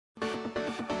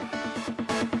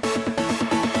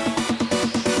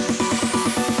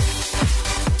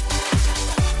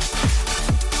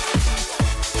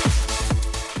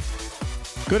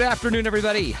Good afternoon,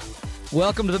 everybody.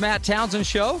 Welcome to the Matt Townsend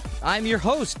Show. I'm your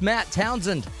host, Matt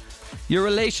Townsend, your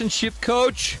relationship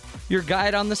coach, your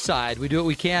guide on the side. We do what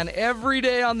we can every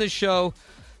day on this show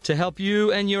to help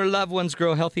you and your loved ones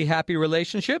grow healthy, happy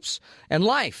relationships and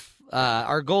life.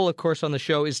 Our goal, of course, on the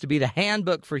show is to be the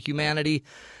handbook for humanity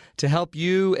to help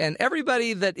you and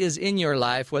everybody that is in your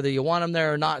life, whether you want them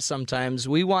there or not sometimes.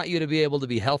 We want you to be able to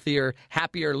be healthier,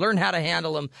 happier, learn how to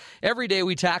handle them. Every day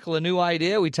we tackle a new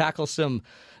idea, we tackle some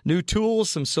new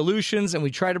tools, some solutions, and we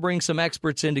try to bring some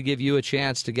experts in to give you a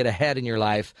chance to get ahead in your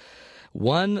life.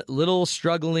 One little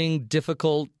struggling,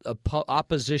 difficult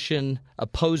opposing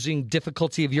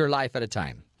difficulty of your life at a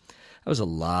time. That was a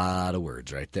lot of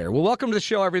words right there. Well, welcome to the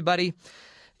show, everybody.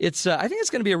 I think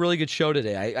it's going to be a really good show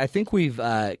today. I think we've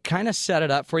kind of set it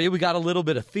up for you. We got a little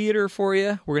bit of theater for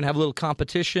you. We're going to have a little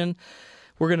competition.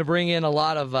 We're going to bring in a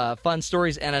lot of fun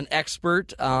stories and an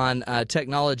expert on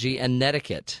technology and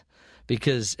Netiquette,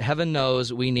 because heaven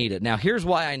knows we need it. Now, here's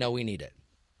why I know we need it.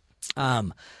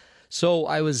 So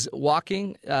I was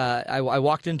walking. I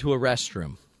walked into a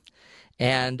restroom,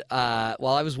 and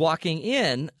while I was walking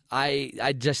in,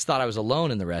 I just thought I was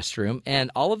alone in the restroom, and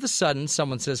all of a sudden,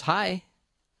 someone says, "Hi."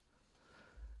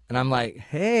 And I'm like,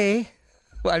 hey.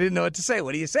 Well, I didn't know what to say.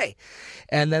 What do you say?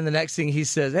 And then the next thing he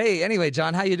says, hey, anyway,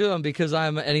 John, how you doing?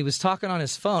 And he was talking on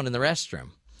his phone in the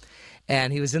restroom.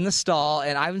 And he was in the stall,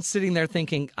 and I was sitting there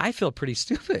thinking, I feel pretty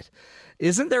stupid.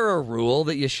 Isn't there a rule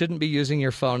that you shouldn't be using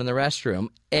your phone in the restroom?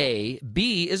 A.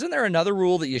 B, isn't there another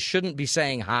rule that you shouldn't be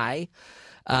saying hi?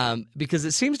 Because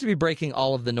it seems to be breaking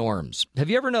all of the norms. Have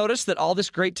you ever noticed that all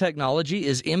this great technology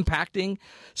is impacting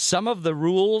some of the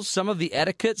rules, some of the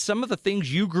etiquette, some of the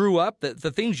things you grew up,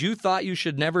 the things you thought you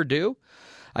should never do?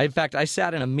 In fact, I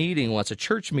sat in a meeting once, a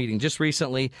church meeting just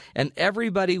recently, and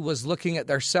everybody was looking at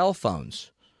their cell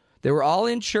phones. They were all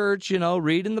in church,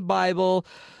 reading the Bible,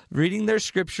 reading their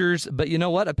scriptures, but you know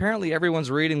what? Apparently everyone's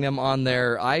reading them on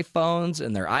their iPhones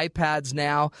and their iPads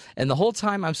now, and the whole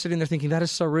time I'm sitting there thinking, that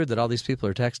is so rude that all these people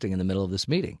are texting in the middle of this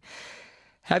meeting.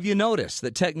 Have you noticed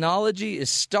that technology is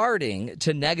starting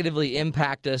to negatively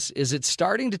impact us? Is it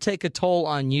starting to take a toll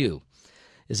on you?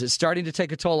 Is it starting to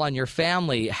take a toll on your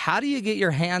family? How do you get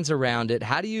your hands around it?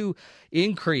 How do you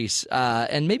increase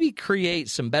and maybe create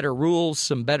some better rules,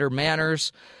 some better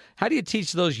manners? How do you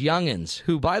teach those youngins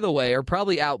who, by the way, are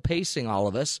probably outpacing all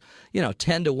of us,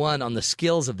 10-1 on the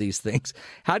skills of these things?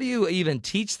 How do you even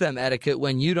teach them etiquette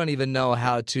when you don't even know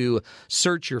how to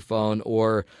search your phone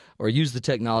or use the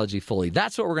technology fully?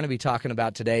 That's what we're going to be talking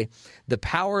about today. The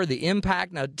power, the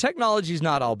impact. Now, technology is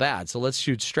not all bad, so let's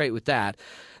shoot straight with that.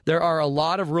 There are a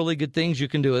lot of really good things you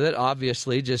can do with it,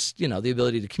 obviously, just, the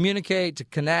ability to communicate, to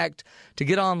connect, to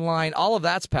get online. All of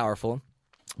that's powerful.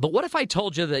 But what if I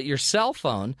told you that your cell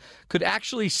phone could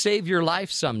actually save your life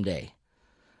someday?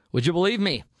 Would you believe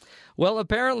me? Well,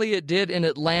 apparently it did in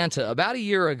Atlanta. About a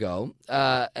year ago,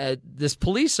 this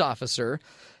police officer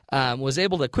was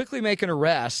able to quickly make an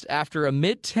arrest after a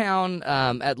Midtown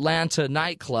Atlanta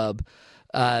nightclub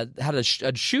had a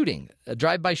shooting, a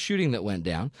drive-by shooting that went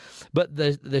down. But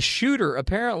the shooter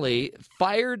apparently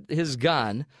fired his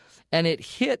gun, and it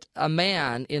hit a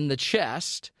man in the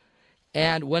chest.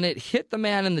 And when it hit the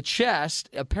man in the chest,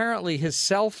 apparently his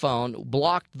cell phone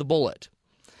blocked the bullet.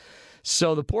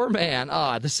 So the poor man,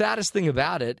 the saddest thing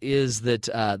about it is that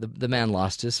the man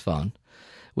lost his phone,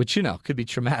 which, could be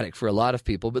traumatic for a lot of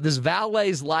people. But this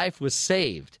valet's life was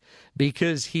saved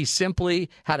because he simply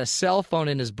had a cell phone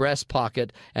in his breast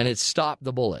pocket, and it stopped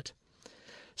the bullet.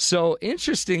 So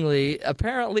interestingly,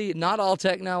 apparently not all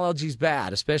technology is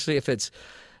bad, especially if it's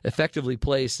effectively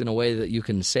placed in a way that you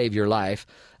can save your life.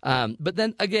 But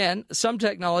then again, some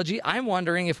technology, I'm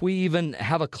wondering if we even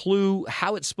have a clue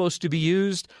how it's supposed to be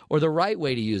used or the right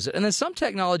way to use it. And then some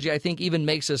technology, I think, even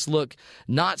makes us look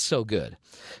not so good.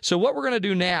 So what we're going to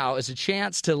do now is a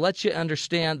chance to let you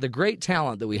understand the great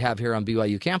talent that we have here on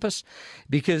BYU campus,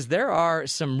 because there are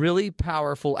some really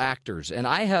powerful actors, and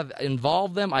I have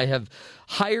involved them. I have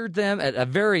hired them at a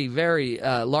very, very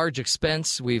large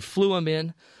expense. We flew them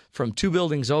in from 2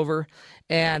 buildings over.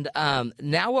 And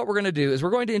now what we're going to do is we're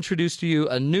going to introduce to you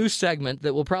a new segment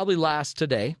that will probably last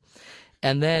today,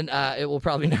 and then it will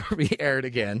probably never be aired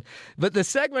again. But the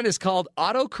segment is called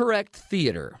Autocorrect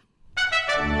Theater.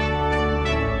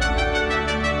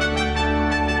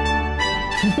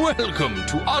 Welcome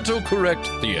to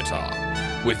Autocorrect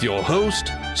Theater with your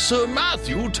host, Sir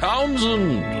Matthew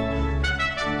Townsend.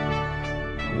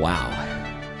 Wow.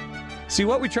 See,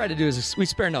 what we try to do is we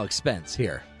spare no expense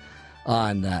here.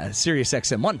 on Sirius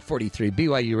XM 143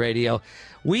 BYU Radio.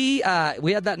 We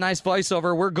had that nice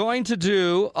voiceover. We're going to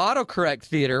do autocorrect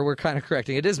theater. We're kind of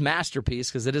correcting. It is masterpiece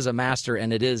because it is a master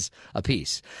and it is a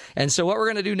piece. And so what we're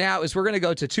going to do now is we're going to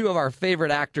go to two of our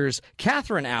favorite actors,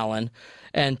 Catherine Allen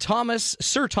and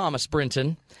Sir Thomas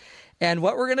Brinton. And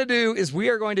what we're going to do is we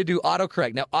are going to do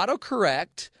autocorrect. Now,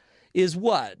 autocorrect is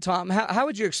what? Tom, how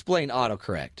would you explain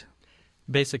autocorrect?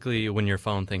 Basically, when your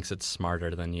phone thinks it's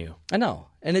smarter than you. I know,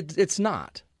 and it's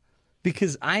not,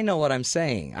 because I know what I'm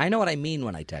saying. I know what I mean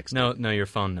when I text. No, your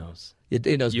phone knows. It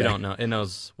knows. You better. don't know. It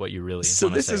knows what you really. So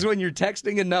want to this say. is when you're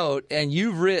texting a note and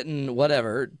you've written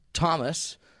whatever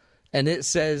Thomas, and it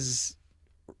says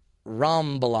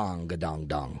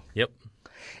 "Rambalang-gadong-dong." Yep.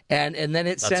 And then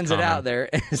it That's sends common. it out there.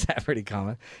 Is that pretty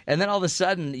common? And then all of a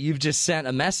sudden, you've just sent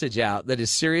a message out that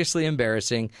is seriously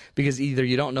embarrassing because either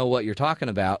you don't know what you're talking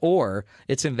about or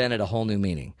it's invented a whole new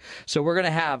meaning. So we're going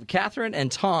to have Catherine and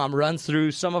Tom run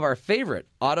through some of our favorite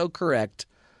autocorrect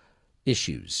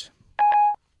issues.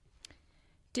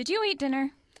 Did you eat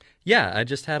dinner? Yeah, I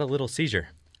just had a little seizure.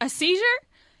 A seizure?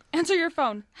 Answer your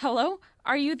phone. Hello?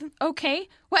 Are you okay?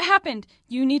 What happened?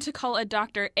 You need to call a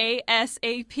doctor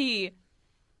ASAP.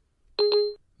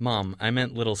 Mom, I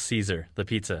meant Little Caesar, the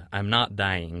pizza. I'm not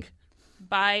dying.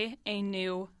 Buy a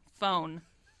new phone.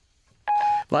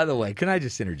 By the way, can I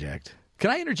just interject? Can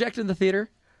I interject in the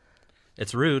theater?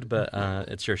 It's rude, but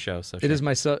it's your show, so It sure. is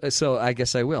my so I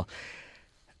guess I will.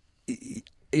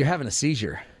 You're having a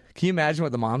seizure. Can you imagine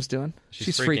what the mom's doing?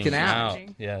 She's freaking out.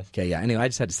 Yeah. Okay, yeah. Anyway, I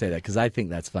just had to say that because I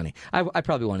think that's funny. I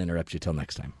probably won't interrupt you till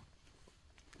next time.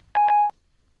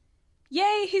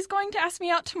 Yay, he's going to ask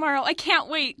me out tomorrow. I can't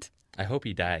wait. I hope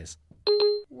he dies.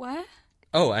 What?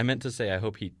 Oh, I meant to say I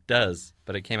hope he does,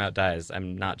 but it came out dies.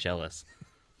 I'm not jealous.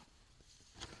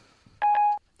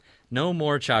 No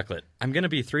more chocolate. I'm going to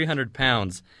be 300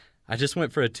 pounds. I just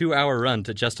went for a 2-hour run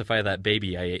to justify that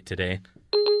baby I ate today.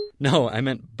 No, I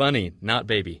meant bunny, not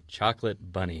baby.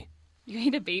 Chocolate bunny. You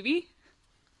ate a baby?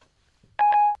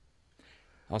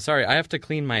 Oh, sorry, I have to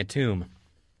clean my tomb.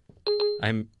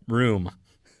 I'm room.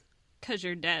 'Cause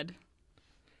you're dead.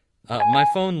 My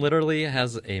phone literally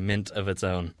has a mint of its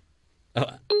own. Oh,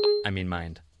 I mean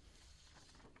mind.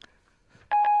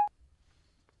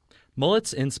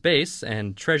 Mullets in Space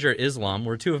and Treasure Islam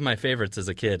were two of my favorites as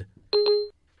a kid.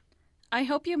 I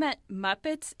hope you meant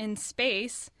Muppets in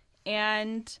Space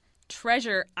and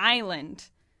Treasure Island.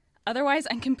 Otherwise,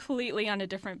 I'm completely on a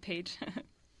different page.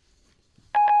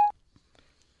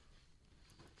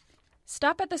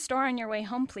 Stop at the store on your way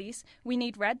home, please. We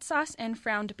need red sauce and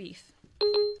frowned beef.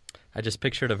 I just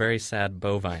pictured a very sad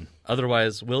bovine.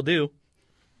 Otherwise, will do.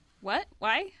 What?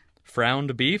 Why?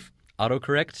 Frowned beef,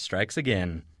 autocorrect strikes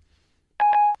again.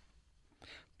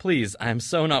 Please, I'm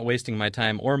so not wasting my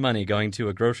time or money going to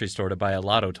a grocery store to buy a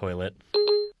lotto toilet.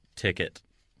 Ticket.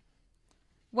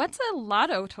 What's a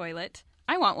lotto toilet?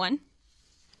 I want one.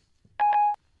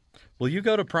 Will you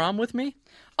go to prom with me?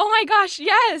 Oh my gosh,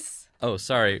 yes! Oh,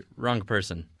 sorry, wrong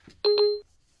person.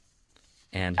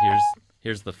 And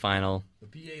here's the final.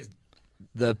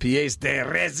 The pièce de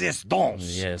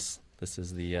résistance. Yes, this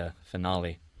is the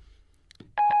finale.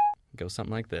 Go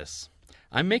something like this.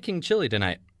 I'm making chili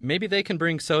tonight. Maybe they can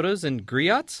bring sodas and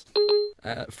griots?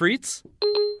 Frites?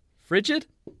 Frigid?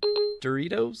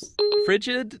 Doritos?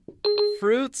 Frigid?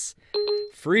 Fruits?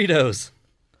 Fritos.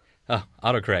 Oh,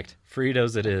 autocorrect.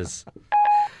 Fritos it is.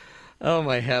 Oh,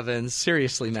 my heavens.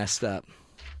 Seriously messed up.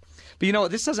 But you know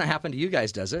what? This doesn't happen to you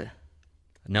guys, does it?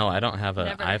 No, I don't have an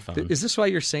Never. iPhone. Is this why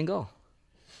you're single?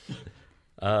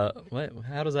 What?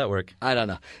 How does that work? I don't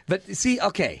know. But see,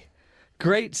 okay,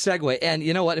 great segue. And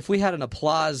you know what? If we had an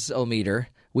applause-o-meter,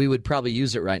 we would probably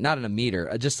use it right. Not an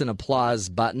meter, just an applause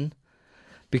button,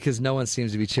 because no one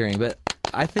seems to be cheering. But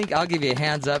I think I'll give you a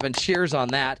hands up and cheers on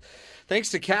that. Thanks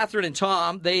to Catherine and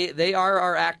Tom. They are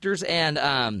our actors.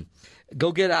 And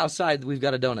go get outside. We've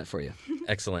got a donut for you.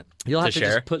 Excellent. You'll have to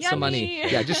share. just put some money.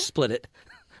 Yummy. Yeah, just split it.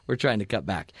 We're trying to cut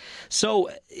back. So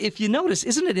if you notice,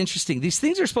 isn't it interesting? These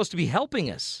things are supposed to be helping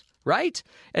us, right?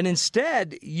 And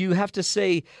instead, you have to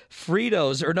say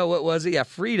Fritos, or no, what was it? Yeah,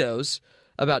 Fritos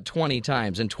about 20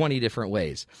 times in 20 different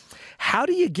ways. How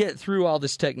do you get through all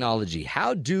this technology?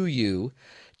 How do you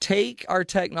take our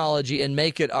technology and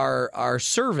make it our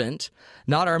servant,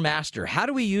 not our master? How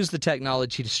do we use the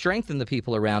technology to strengthen the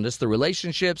people around us, the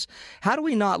relationships? How do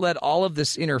we not let all of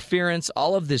this interference,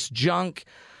 all of this junk,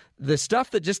 the stuff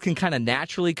that just can kind of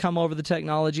naturally come over the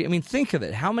technology? I mean, think of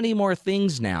it. How many more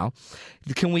things now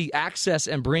can we access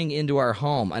and bring into our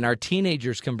home? And our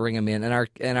teenagers can bring them in,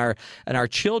 and our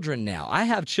children now. I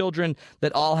have children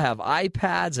that all have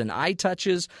iPads and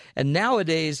iTouches, and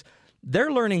nowadays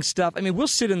they're learning stuff. I mean, we'll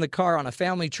sit in the car on a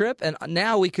family trip, and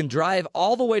now we can drive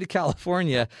all the way to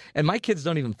California, and my kids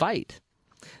don't even fight.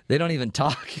 They don't even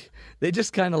talk. They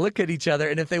just kind of look at each other,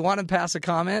 and if they want to pass a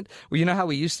comment, well, you know how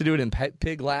we used to do it in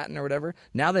Pig Latin or whatever?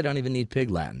 Now they don't even need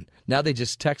Pig Latin. Now they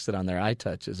just text it on their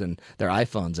iTouches and their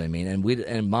iPhones, I mean,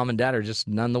 and Mom and Dad are just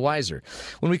none the wiser.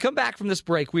 When we come back from this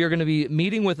break, we are going to be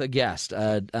meeting with a guest.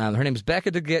 Her name is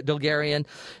Becca Dilgarian,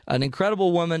 an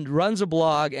incredible woman, runs a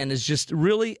blog, and is just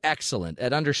really excellent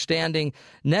at understanding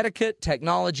netiquette,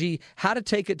 technology, how to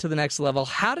take it to the next level,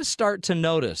 how to start to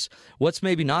notice what's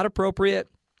maybe not appropriate.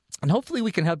 And hopefully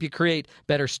we can help you create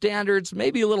better standards,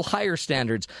 maybe a little higher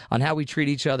standards on how we treat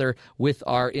each other with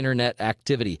our internet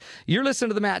activity. You're listening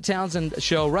to the Matt Townsend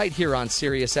Show right here on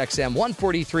Sirius XM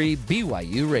 143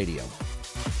 BYU Radio.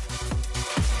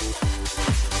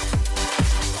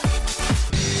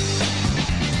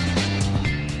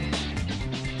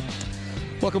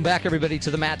 Welcome back, everybody,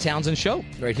 to the Matt Townsend Show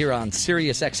right here on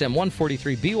Sirius XM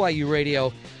 143 BYU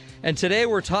Radio. And today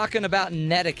we're talking about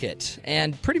netiquette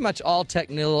and pretty much all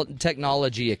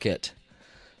technology-icate.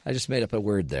 I just made up a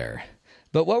word there.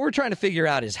 But what we're trying to figure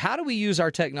out is how do we use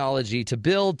our technology to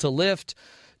build, to lift,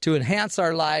 to enhance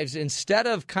our lives instead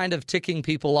of kind of ticking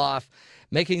people off,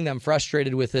 making them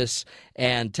frustrated with us,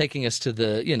 and taking us to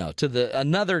the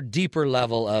another deeper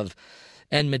level of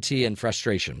enmity and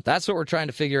frustration. That's what we're trying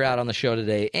to figure out on the show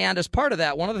today. And as part of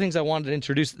that, one of the things I wanted to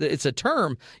introduce, it's a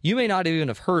term you may not even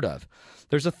have heard of.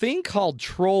 There's a thing called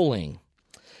trolling.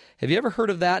 Have you ever heard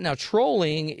of that? Now,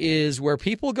 trolling is where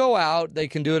people go out. They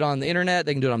can do it on the internet.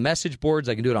 They can do it on message boards.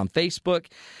 They can do it on Facebook.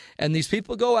 And these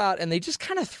people go out and they just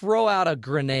kind of throw out a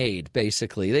grenade,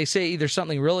 basically. They say either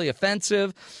something really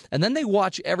offensive, and then they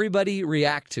watch everybody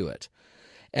react to it.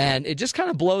 And it just kind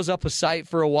of blows up a site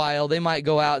for a while. They might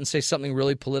go out and say something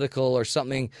really political or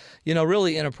something,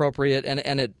 really inappropriate,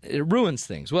 and it ruins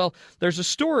things. Well, there's a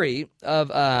story of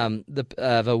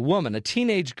a woman, a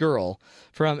teenage girl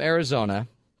from Arizona,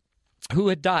 who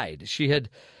had died. She had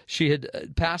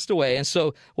passed away. And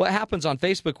so what happens on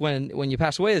Facebook when you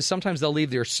pass away is sometimes they'll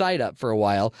leave your site up for a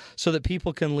while so that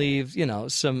people can leave,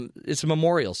 it's a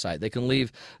memorial site. They can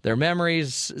leave their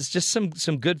memories. It's just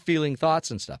some good feeling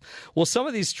thoughts and stuff. Well, some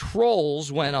of these trolls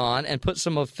went on and put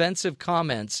some offensive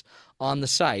comments on the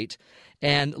site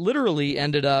and literally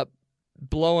ended up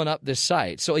blowing up this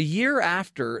site. So a year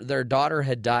after their daughter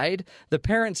had died, the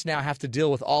parents now have to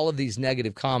deal with all of these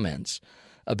negative comments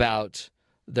about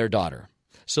their daughter.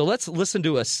 So let's listen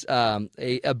to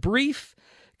a brief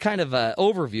kind of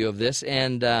overview of this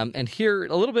and hear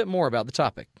a little bit more about the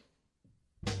topic.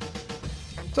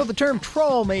 So the term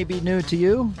troll may be new to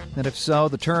you, and if so,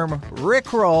 the term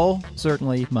rickroll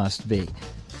certainly must be.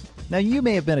 Now, you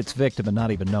may have been its victim and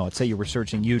not even know it. Say you were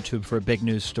searching YouTube for a big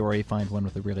news story, find one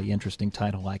with a really interesting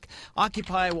title like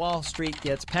Occupy Wall Street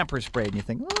Gets Pepper Sprayed, and you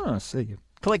think, so you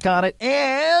click on it,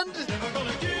 and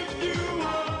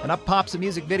up pops a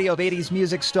music video of 80s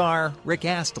music star Rick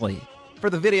Astley. For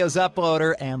the video's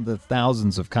uploader and the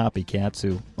thousands of copycats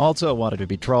who also wanted to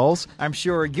be trolls, I'm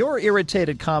sure your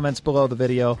irritated comments below the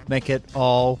video make it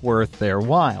all worth their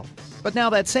while. But now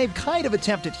that same kind of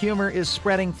attempt at humor is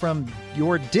spreading from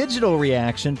your digital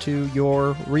reaction to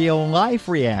your real-life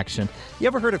reaction. You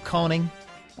ever heard of coning?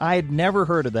 I'd never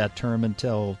heard of that term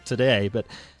until today, but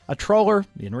a troller,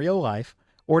 in real life,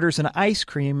 orders an ice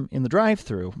cream in the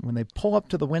drive-thru. When they pull up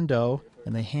to the window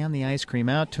and they hand the ice cream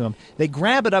out to him, they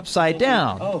grab it upside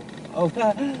down. Oh,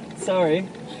 sorry.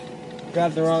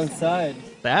 Grabbed the wrong side.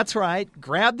 That's right.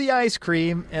 Grab the ice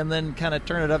cream and then kind of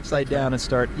turn it upside down and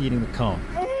start eating the cone.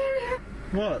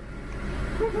 What?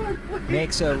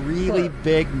 Makes a really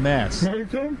big mess. No!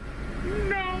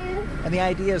 And the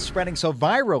idea is spreading so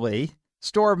virally,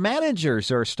 store managers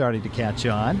are starting to catch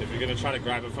on. If you're going to try to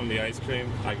grab it from the ice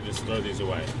cream, I can just throw these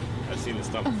away. I've seen this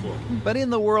done before. But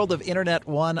in the world of Internet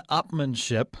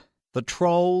one-upmanship, the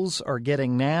trolls are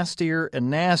getting nastier and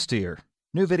nastier.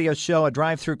 New videos show a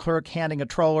drive-thru clerk handing a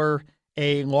troller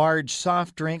a large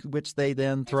soft drink, which they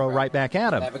then throw right back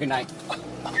at him. Have a good night.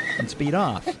 And speed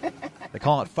off. They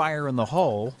call it fire in the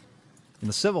hole. In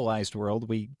the civilized world,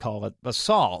 we call it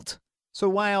assault. So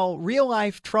while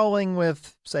real-life trolling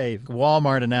with, say,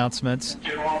 Walmart announcements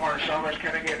Get Walmart shoppers,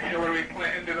 can I get Hillary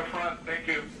Clinton to the front? Thank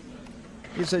you.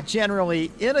 is a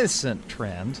generally innocent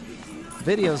trend,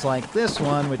 videos like this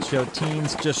one, which show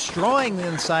teens destroying the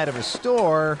inside of a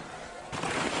store,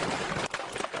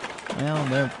 well,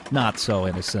 they're not so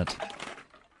innocent.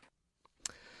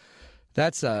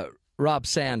 That's Rob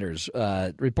Sanders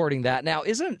reporting that. Now,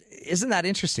 isn't that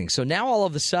interesting? So now all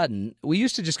of a sudden, we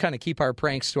used to just kind of keep our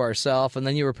pranks to ourselves, and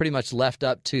then you were pretty much left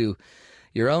up to,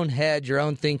 your own head, your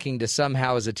own thinking to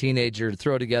somehow as a teenager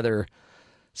throw together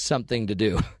something to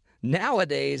do.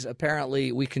 Nowadays,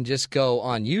 apparently, we can just go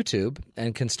on YouTube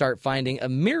and can start finding a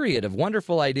myriad of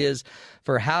wonderful ideas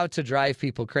for how to drive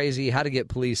people crazy, how to get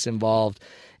police involved,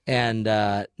 and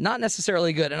not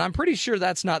necessarily good. And I'm pretty sure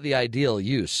that's not the ideal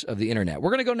use of the internet. We're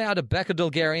going to go now to Becca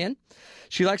Dulgarian.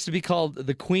 She likes to be called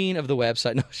the queen of the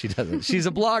website. No, she doesn't. She's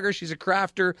a blogger. She's a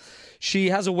crafter. She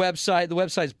has a website. The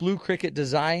website's Blue Cricket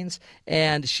Designs,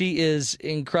 and she is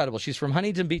incredible. She's from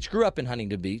Huntington Beach, grew up in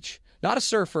Huntington Beach, not a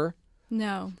surfer.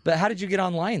 No. But how did you get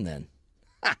online then?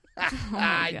 Oh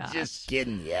my gosh. Just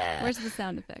kidding, yeah. Where's the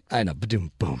sound effect? I know,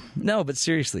 boom, boom. No, but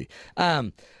seriously.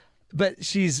 But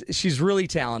she's really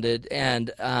talented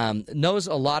and knows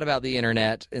a lot about the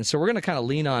internet, and so we're going to kind of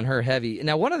lean on her heavy.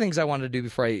 Now, one of the things I wanted to do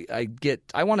before I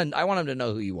want them to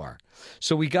know who you are.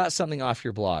 So we got something off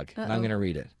your blog, and I'm going to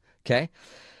read it. Okay,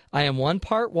 I am 1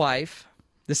 part wife.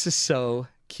 This is so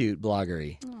cute,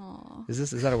 bloggery. Aww.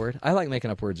 Is that a word? I like making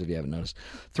up words if you haven't noticed.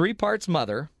 3 parts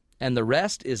mother, and the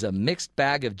rest is a mixed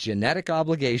bag of genetic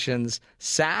obligations,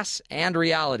 sass, and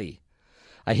reality.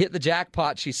 I hit the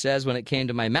jackpot, she says, when it came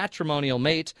to my matrimonial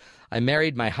mate. I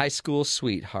married my high school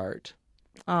sweetheart.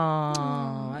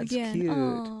 Aww, that's again. cute.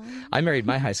 Aww. I married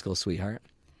my high school sweetheart.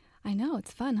 I know,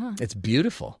 it's fun, huh? It's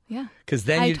beautiful. Yeah. Because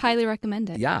then I'd highly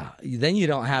recommend it. Yeah. Then you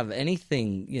don't have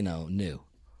anything, new.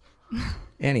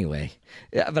 Anyway.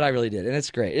 Yeah, but I really did. And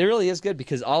it's great. It really is good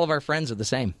because all of our friends are the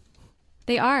same.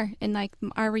 They are. And like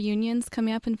our reunions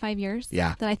coming up in 5 years.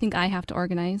 Yeah. That I think I have to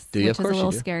organize. Do you? Which Of course is a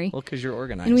little you do. scary. Well, because you're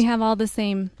organized. And we have all the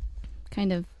same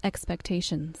kind of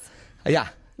expectations. Yeah.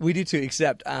 We do too,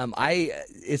 except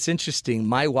it's interesting.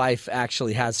 My wife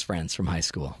actually has friends from high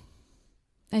school.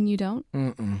 And you don't?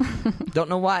 Mm-mm. Don't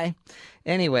know why.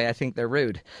 Anyway, I think they're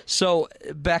rude. So,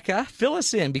 Becca, fill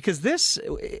us in because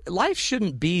life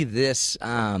shouldn't be this.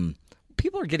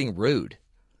 People are getting rude.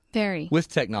 Very. With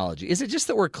technology. Is it just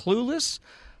that we're clueless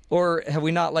or have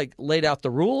we not laid out the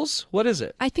rules? What is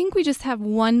it? I think we just have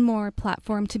one more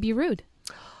platform to be rude.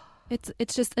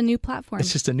 It's just a new platform.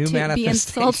 It's just a new to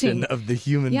manifestation of the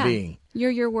human being.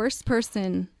 You're your worst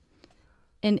person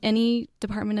in any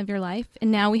department of your life,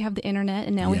 and now we have the internet,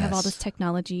 and now we have all this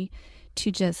technology to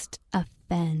just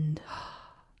offend.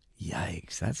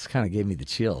 Yikes! That's kind of gave me the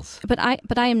chills. But I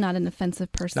am not an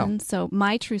offensive person, so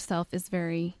my true self is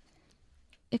very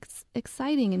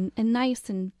exciting and nice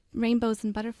and rainbows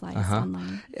and butterflies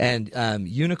online. And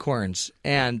unicorns.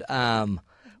 And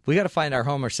we got to find our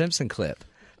Homer Simpson clip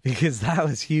because that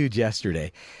was huge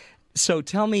yesterday. So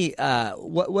tell me,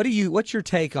 what's your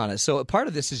take on it? So part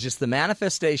of this is just the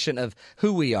manifestation of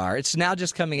who we are. It's now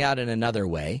just coming out in another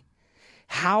way.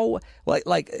 How,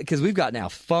 because we've got now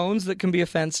phones that can be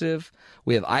offensive.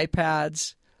 We have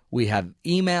iPads. We have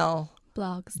email.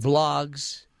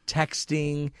 Blogs,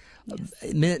 texting,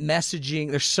 messaging.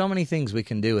 There's so many things we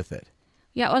can do with it.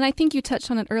 Yeah, and I think you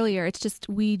touched on it earlier. It's just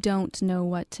we don't know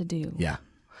what to do. Yeah.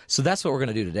 So that's what we're going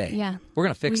to do today. Yeah. We're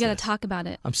going to fix it. We got to talk about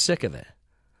it. I'm sick of it.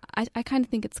 I kind of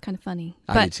think it's kind of funny.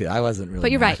 I do too. I wasn't really.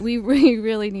 But you're right. We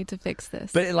really need to fix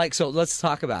this. But so let's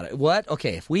talk about it.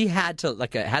 If we had to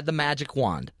had the magic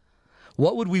wand,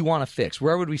 what would we want to fix?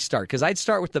 Where would we start? Because I'd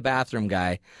start with the bathroom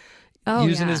guy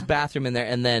using his bathroom in there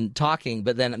and then talking,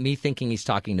 but then me thinking he's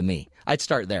talking to me. I'd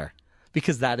start there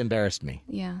because that embarrassed me.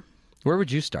 Yeah. Where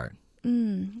would you start?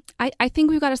 I think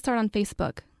we've got to start on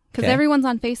Facebook because everyone's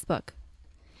on Facebook.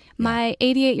 My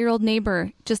 88-year-old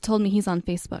neighbor just told me he's on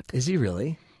Facebook. Is he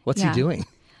really? What's he doing?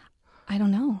 I don't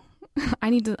know.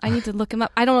 I need to look him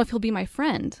up. I don't know if he'll be my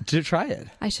friend. To try it.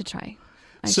 I should try.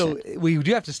 We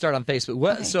do have to start on Facebook.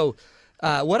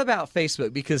 What about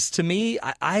Facebook? Because to me,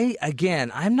 I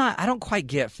don't quite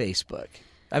get Facebook.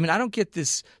 I mean, I don't get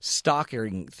this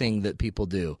stalking thing that people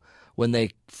do when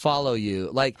they follow you.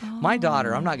 Like my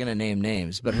daughter, I'm not going to name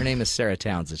names, but her name is Sarah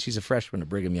Townsend. She's a freshman at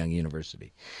Brigham Young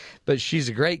University. But she's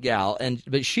a great gal,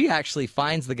 but she actually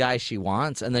finds the guy she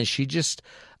wants, and then she just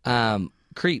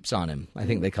creeps on him, I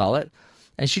think they call it.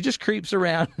 And she just creeps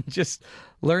around and just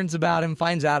learns about him,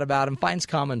 finds out about him, finds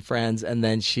common friends, and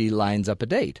then she lines up a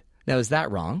date. Now, is that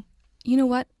wrong? You know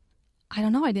what? I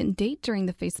don't know. I didn't date during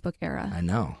the Facebook era. I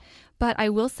know. But I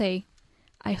will say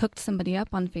I hooked somebody up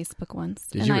on Facebook once.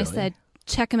 Did you really? I said,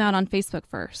 check him out on Facebook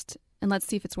first, and let's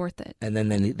see if it's worth it. And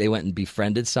then they went and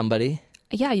befriended somebody?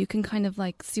 Yeah, you can kind of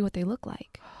see what they look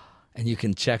like. And you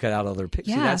can check it out other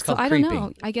pictures. Yeah, that's called I creeping.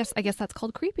 don't know. I guess that's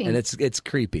called creeping. And it's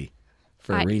creepy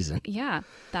for a reason. Yeah,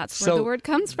 that's where the word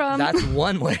comes from. That's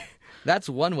one way. That's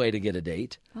one way to get a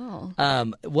date. Oh.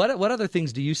 What other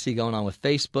things do you see going on with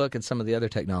Facebook and some of the other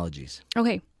technologies?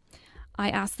 Okay. I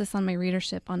asked this on my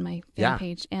readership on my fan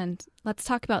page, and let's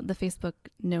talk about the Facebook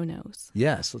no-nos.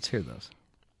 Yes, let's hear those.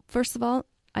 First of all,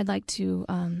 I'd like to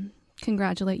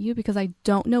congratulate you because I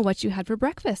don't know what you had for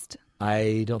breakfast.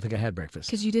 I don't think I had breakfast.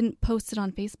 Because you didn't post it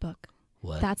on Facebook.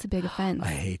 What? That's a big offense. I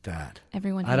hate that.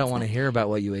 Everyone hates I don't want to that. hear about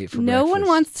what you ate for No breakfast. one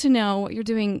wants to know what you're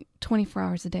doing 24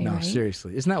 hours a day, No, right?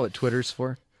 seriously. Isn't that what Twitter's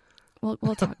for? We'll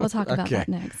talk about that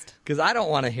next. Because I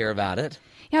don't want to hear about it.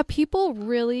 Yeah, people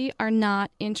really are not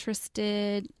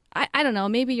interested. I don't know.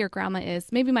 Maybe your grandma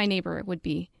is. Maybe my neighbor would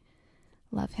be.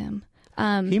 Love him.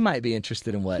 He might be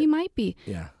interested in what? He might be.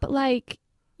 Yeah. But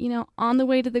on the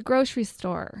way to the grocery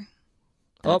store.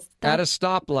 At a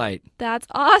stoplight. That's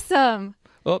awesome.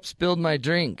 Oh, spilled my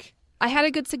drink. I had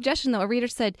a good suggestion, though. A reader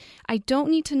said, I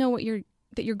don't need to know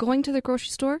that you're going to the grocery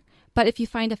store, but if you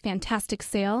find a fantastic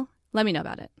sale, let me know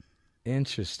about it.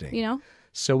 Interesting. You know?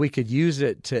 So we could use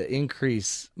it to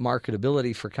increase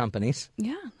marketability for companies.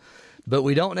 Yeah. But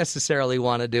we don't necessarily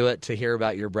want to do it to hear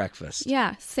about your breakfast.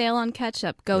 Yeah. Sale on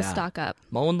ketchup. Go stock up.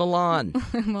 Mowing the lawn.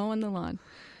 Mowing the lawn.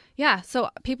 Yeah. So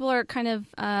people are kind of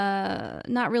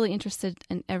not really interested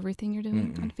in everything you're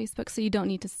doing on Facebook. So you don't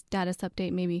need to status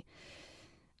update maybe.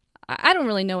 I don't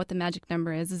really know what the magic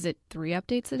number is. Is it 3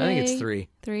 updates a day? I think it's 3.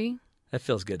 3? That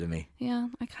feels good to me. Yeah.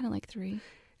 I kind of like 3.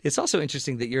 It's also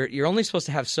interesting that you're only supposed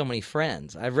to have so many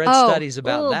friends. I've read studies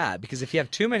about that because if you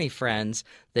have too many friends,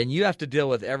 then you have to deal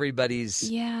with everybody's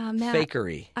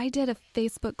fakery. I did a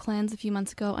Facebook cleanse a few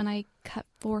months ago, and I cut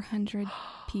 400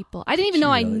 people. I didn't even know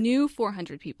I knew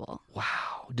 400 people.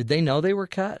 Wow. Did they know they were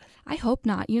cut? I hope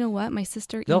not. You know what? My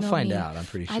sister emailed They'll find me. out, I'm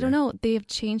pretty sure. I don't know. They have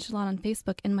changed a lot on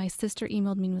Facebook, and my sister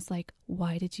emailed me and was like,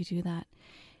 why did you do that?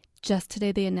 Just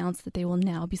today, they announced that they will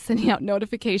now be sending out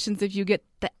notifications if you get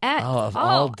the X. Oh, of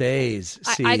all days.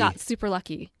 See, I got super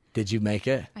lucky. Did you make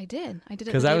it? I did. I did it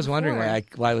because the day I was wondering before.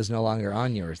 why I was no longer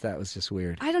on yours. That was just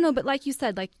weird. I don't know, but like you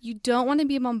said, you don't want to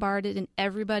be bombarded in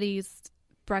everybody's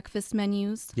breakfast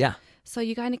menus. Yeah. So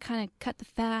you kind of cut the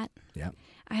fat. Yeah.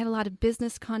 I had a lot of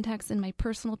business contacts in my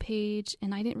personal page,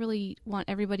 and I didn't really want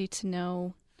everybody to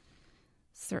know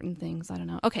certain things. I don't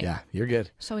know. Okay. Yeah, you're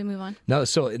good. Shall we move on? No,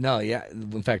 yeah.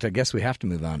 In fact, I guess we have to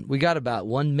move on. We got about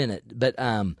 1 minute, but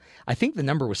I think the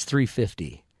number was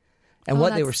 350. And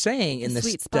what they were saying in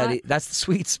this study, that's the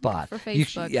sweet spot. For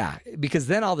Facebook. Because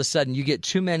then all of a sudden you get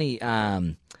too many,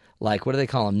 what do they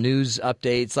call them? News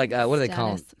updates. What do they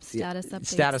call them? Status updates.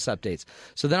 Status updates.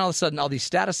 So then all of a sudden all these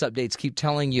status updates keep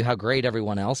telling you how great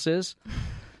everyone else is.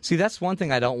 See, that's one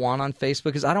thing I don't want on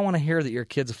Facebook is I don't want to hear that your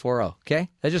kid's a 4.0, okay?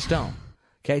 I just don't.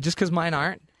 Okay, just because mine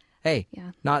aren't,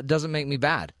 doesn't make me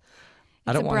bad.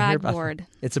 I don't want to hear about board.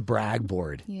 It's a brag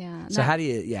board. Yeah. So how do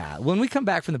you? Yeah. When we come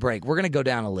back from the break, we're going to go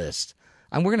down a list,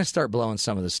 and we're going to start blowing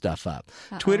some of this stuff up.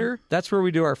 Twitter, that's where we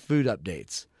do our food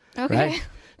updates. Okay. Right?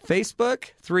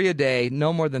 Facebook, 3 a day,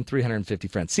 no more than 350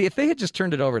 friends. See, if they had just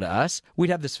turned it over to us,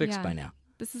 we'd have this fixed by now.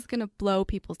 This is going to blow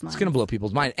people's minds. It's going to blow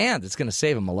people's mind, and it's going to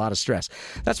save them a lot of stress.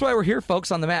 That's why we're here,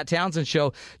 folks, on the Matt Townsend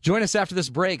Show. Join us after this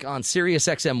break on Sirius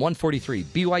XM 143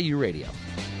 BYU Radio.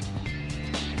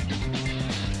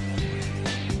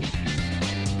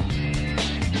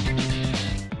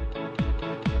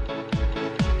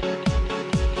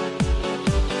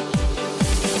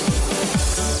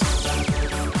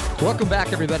 Welcome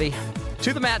back, everybody,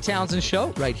 to the Matt Townsend Show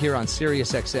right here on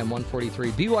Sirius XM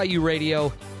 143 BYU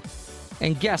Radio.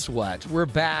 And guess what? We're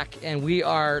back, and we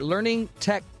are learning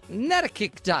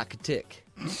Netiquette.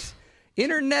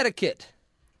 Netiquette.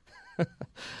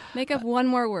 Make up one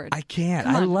more word. I can't.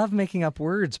 I love making up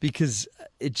words because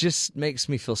it just makes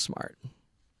me feel smart.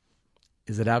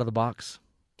 Is it out of the box?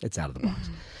 It's out of the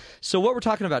box. So what we're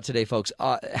talking about today, folks,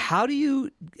 how do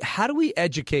we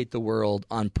educate the world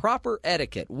on proper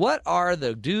etiquette? What are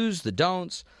the do's, the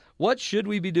don'ts? What should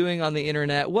we be doing on the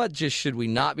internet? What just should we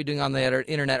not be doing on the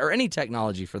internet or any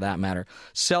technology for that matter?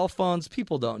 Cell phones,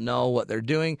 people don't know what they're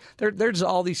doing. There's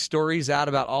all these stories out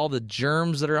about all the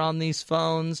germs that are on these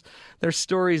phones. There's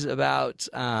stories about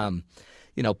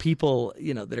people,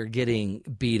 that are getting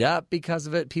beat up because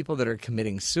of it, people that are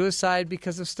committing suicide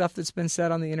because of stuff that's been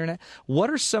said on the internet. What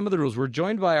are some of the rules? We're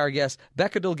joined by our guest,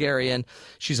 Becca Dilgarian.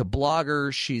 She's a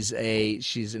blogger. She's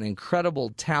an incredible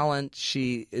talent.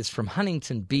 She is from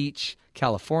Huntington Beach,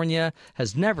 California,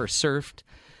 has never surfed,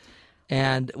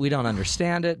 and we don't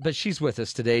understand it, but she's with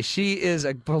us today. She is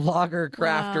a blogger,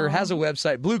 crafter, has a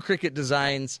website, Blue Cricket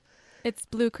Designs. It's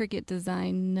Blue Cricket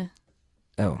Design.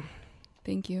 Oh.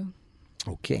 Thank you.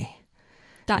 Okay.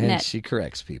 .net. She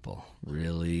corrects people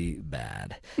really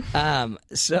bad.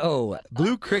 So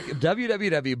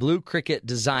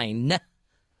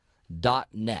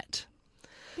www.bluecricketdesign.net.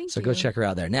 Thank So you. go check her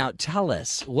out there. Now, tell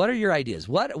us, what are your ideas?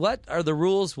 What are the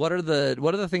rules? What are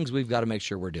the things we've got to make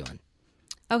sure we're doing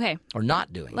Okay. or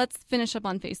not doing? Let's finish up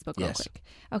on Facebook real Yes. quick.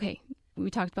 Okay. We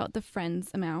talked about the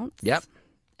friends amounts. Yep.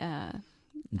 How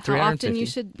 350. often you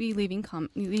should be leaving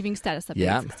status updates.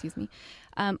 Yeah. Excuse me.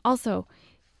 Also,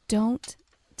 don't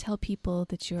tell people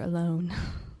that you're alone.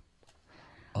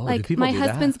 Oh, do Like people my do that?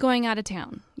 husband's going out of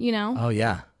town. You know. Oh,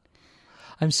 yeah.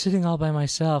 I'm sitting all by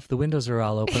myself. The windows are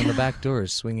all open and the back door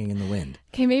is swinging in the wind.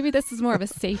 Okay, maybe this is more of a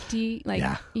safety,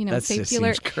 Yeah, that safety just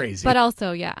alert. seems crazy. But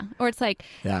also, yeah. Or it's like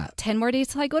Yeah. 10 more days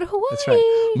till I go to Hawaii. That's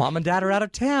right. Mom and Dad are out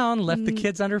of town, left the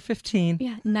kids under 15.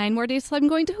 Yeah, 9 more days till I'm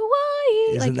going to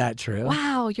Hawaii. Isn't that true?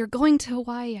 Wow, you're going to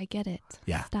Hawaii. I get it.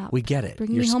 Yeah, Stop. we get it.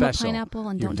 Bring You're me home special. a pineapple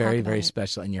and You're don't very, talk about very it.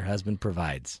 special, and your husband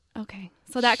provides. Okay,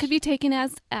 so that could be taken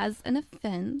as an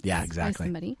offense. Yeah, exactly. By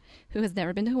somebody who has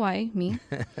never been to Hawaii. Me.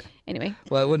 Anyway.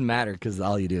 Well, it wouldn't matter because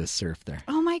all you do is surf there.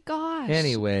 Oh my gosh.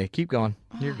 Anyway, keep going.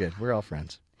 You're good. We're all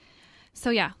friends. So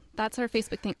yeah, that's our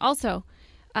Facebook thing. Also,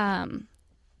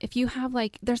 if you have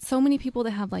there's so many people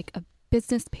that have like a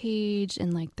business page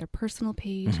and like their personal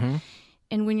page,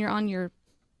 and when you're on your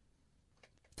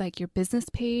business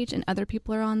page and other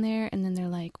people are on there, and then they're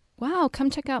like, "Wow, come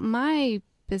check out my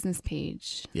business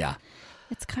page." Yeah.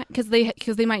 It's kind because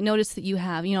they might notice that you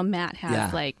have, Matt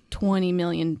has like 20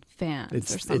 million fans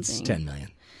or something. It's 10 million.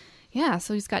 Yeah,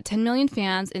 so he's got 10 million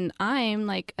fans, and I'm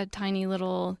like a tiny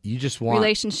little You just want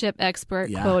relationship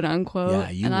expert, quote unquote. Yeah,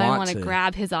 you and I want want to to-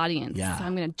 thegrab his audience. Yeah. So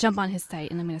I'm going to jump on his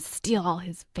site and I'm going to steal all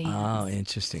his fans. Oh,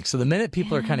 interesting. So the minute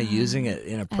people are kind of using it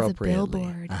inappropriately. As a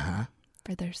billboard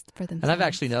for themselves. And I've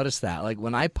actually noticed that. Like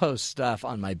when I post stuff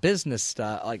on my business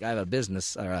stuff, like I have a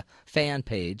business or a fan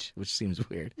page, which seems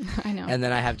weird. I know. And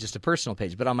then I have just a personal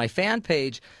page. But on my fan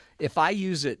page, if I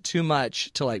use it too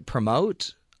much to like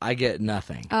promote, I get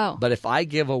nothing. Oh. But if I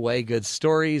give away good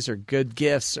stories or good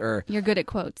gifts or You're good at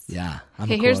quotes. yeah, I'm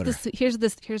Okay, a here's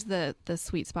quoter. the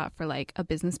sweet spot for like a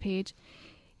business page.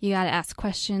 You got to ask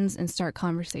questions and start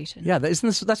conversation. Yeah, that's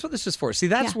what this is for. See,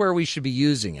 that's Yeah. where we should be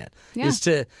using it, Yeah. is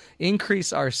to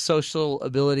increase our social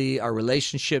ability, our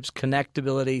relationships,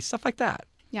 connectability, stuff like that.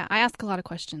 Yeah, I ask a lot of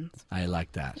questions. I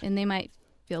like that. And they might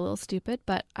feel a little stupid,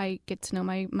 but I get to know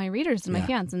my readers and my Yeah.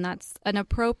 fans, and that's an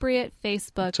appropriate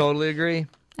Facebook Totally agree.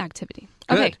 activity.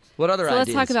 Good. Okay. What other so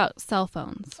ideas? let's talk about cell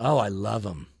phones. Oh, I love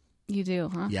them. You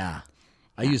do, huh? Yeah.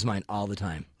 I use mine all the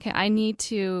time. Okay, I need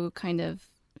to kind of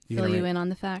fill you in on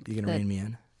the fact You going that to rein me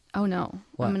in? oh no,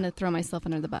 What? I'm going to throw myself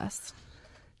under the bus.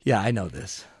 Yeah, I know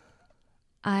this.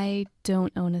 I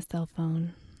don't own a cell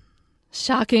phone.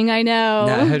 Shocking, I know.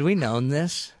 Now, had we known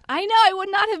this, I know, I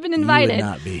would not have been invited. you would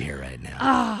not be here right now.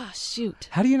 Ah, shoot.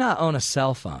 How do you not own a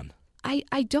cell phone?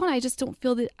 I don't. I just don't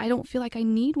feel like I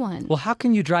need one. Well, how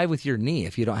can you drive with your knee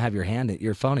if you don't have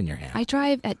your phone in your hand? I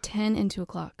drive at 10 and 2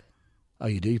 o'clock. Oh,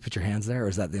 you do? You put your hands there, or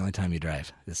is that the only time you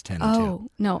drive? It's 10 and 2. Oh,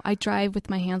 no, I drive with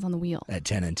my hands on the wheel At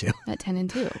 10 and 2. at 10 and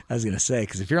 2. I was going to say,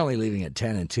 because if you're only leaving at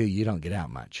 10 and 2, you don't get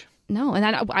out much. No, and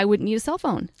I wouldn't need a cell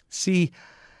phone. See,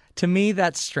 to me,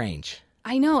 that's strange.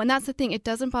 I know, and that's the thing. It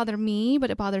doesn't bother me, but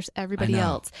it bothers everybody I know.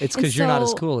 else. It's And because you're not as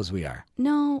so- cool as we are.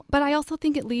 No, but I also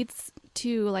think it leads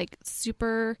to like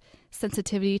super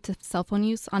sensitivity to cell phone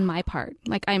use on my part.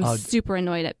 Like I'm super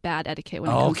annoyed at bad etiquette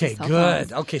when it comes Okay, to cell good.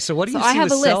 phones. Okay, so what do you So see I have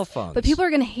with a list, cell phones? but people are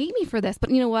going to hate me for this.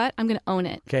 But you know what? I'm going to own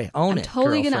it. Okay, own I'm it.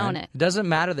 totally gonna girlfriend. own it. It doesn't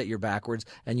matter that you're backwards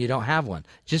and you don't have one.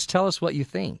 Just tell us what you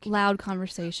think. Loud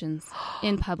conversations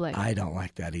in public, I don't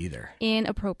like that either.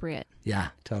 inappropriate. Yeah,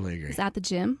 totally agree. It's at the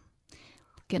gym.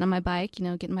 Getting on my bike,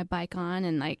 getting my bike on,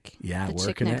 and like Yeah, the chick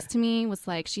working next it. to me was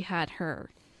like, she had her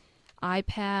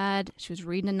iPad, she was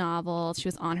reading a novel, she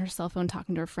was on her cell phone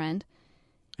talking to her friend.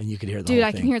 And you could hear the Dude, whole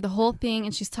I thing. can hear the whole thing,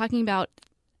 and she's talking about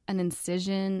an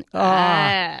incision.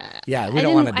 Yeah, we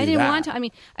don't want to do that. I didn't want to. I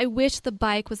mean, I wish the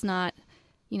bike was not,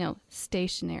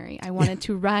 stationary. I wanted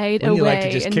to ride Wouldn't away you like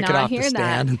to just and kick it not off hear the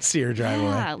stand that. and see her drive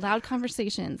Yeah, away? loud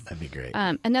conversations. That'd be great.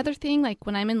 Another thing, like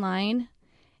when I'm in line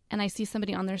and I see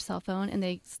somebody on their cell phone and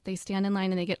they stand in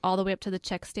line and they get all the way up to the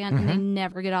check stand and they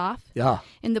never get off. Yeah.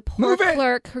 And the poor Move it!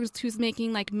 clerk who's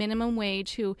making like minimum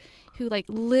wage, who like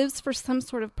lives for some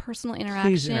sort of personal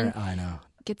interaction, I know.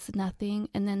 gets nothing,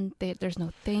 and then there's no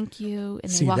thank you,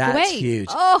 and they See, walk that's away. huge.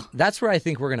 Oh, That's where I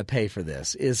think we're going to pay for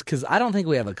this, is because I don't think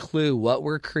we have a clue what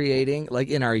we're creating, like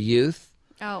in our youth.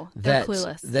 They're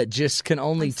clueless. That just can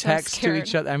only I'm so text to scared.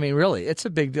 each other. I mean, really, it's a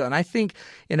big deal. And I think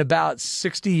in about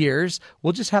 60 years,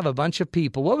 we'll just have a bunch of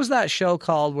people. What was that show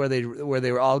called where they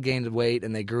were all gained weight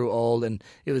and they grew old, and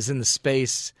it was in the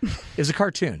space? It was a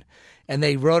cartoon, and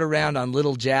they rode around on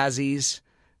little jazzies,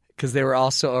 because they were all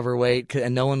so overweight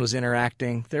and no one was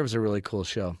interacting. There was a really cool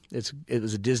show. It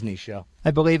was a Disney show.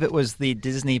 I believe it was the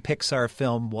Disney Pixar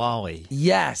film WALL-E.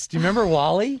 Yes. Do you remember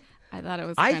WALL-E? I thought it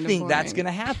was I kind of think that's boring.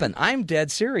 going to happen. I'm dead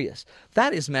serious.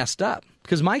 That is messed up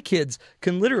because my kids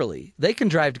can they can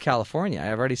drive to California.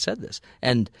 I've already said this.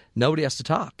 And nobody has to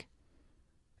talk.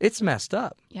 It's messed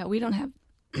up. Yeah, we don't have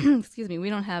excuse me, we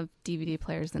don't have DVD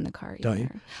players in the car either. Don't you?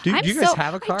 Do you guys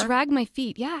have a car? I drag my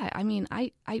feet. Yeah, I mean,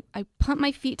 I pump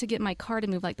my feet to get my car to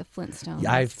move like the Flintstones.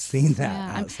 Yeah, I've seen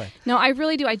that. Yeah, no, I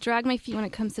really do. I drag my feet when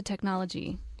it comes to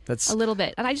technology. That's a little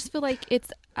bit, and I just feel like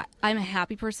I'm a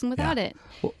happy person without it.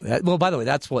 Well, by the way,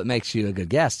 that's what makes you a good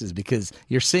guest is because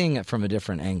you're seeing it from a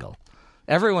different angle.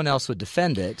 Everyone else would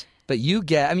defend it, but you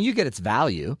get its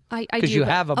value because you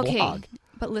have a blog.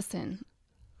 But listen,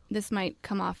 this might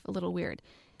come off a little weird.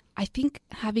 I think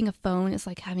having a phone is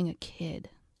like having a kid.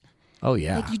 Oh,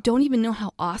 yeah. Like, you don't even know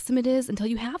how awesome it is until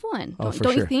you have one. Oh, for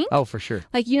don't sure. you think? Oh, for sure.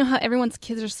 Like, you know how everyone's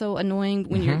kids are so annoying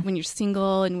when you're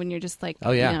single and when you're just like,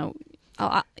 oh, yeah.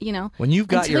 When you've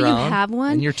got your own have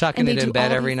one, and you're tucking it in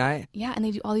bed every night. Yeah, and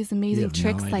they do all these amazing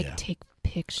tricks no like idea. take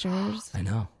pictures. I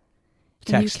know.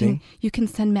 And Texting. You can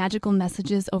send magical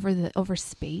messages over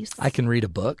space. I can read a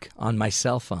book on my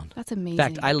cell phone. That's amazing. In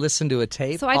fact, I listen to a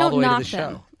tape so I all don't the way knock to the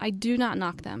them. show. I do not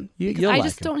knock them. Because You'll I like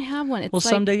just them. don't have one. It's Well,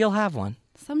 like, someday you'll have one.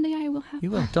 Someday I will have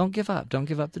You one. will. Don't give up. Don't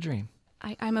give up the dream.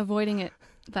 I'm avoiding it,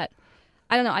 but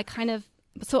I don't know. I kind of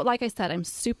like I said, I'm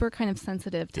super kind of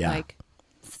sensitive to like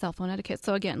cell phone etiquette.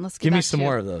 So again, let's give back me some to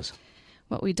more of those.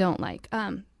 What we don't like.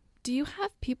 Do you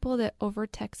have people that over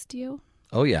text you,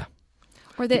 Oh yeah.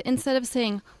 or that instead of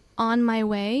saying "on my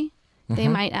way," they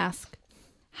might ask,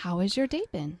 "How has your day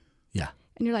been?" Yeah.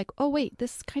 And you're like, "Oh wait,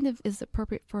 this kind of is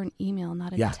appropriate for an email,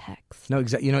 not a text." No,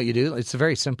 exactly. You know what you do? It's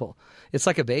very simple. It's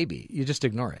like a baby. You just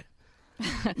ignore it.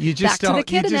 You just Back to the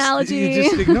kid analogy. You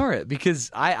just ignore it because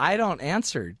I don't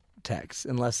answer texts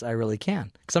unless I really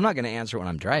can because I'm not going to answer it when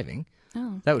I'm driving.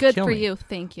 Oh, that would good kill for me. you.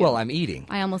 Thank you. Well, I'm eating.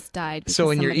 I almost died. So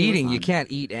when you're somebody was eating, you on.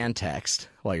 can't eat and text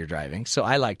while you're driving. So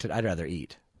I'd rather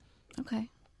eat. Okay,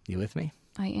 You with me?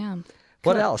 I am.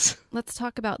 What else? Let's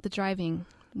talk about the driving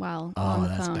while on the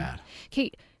that's phone. bad.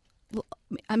 Okay,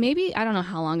 maybe, I don't know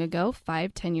how long ago,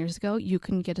 5-10 years ago, you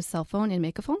can get a cell phone and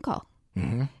make a phone call.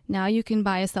 Mm-hmm. Now you can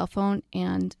buy a cell phone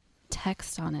and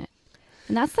text on it.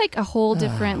 And that's like a whole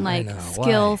different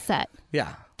skill set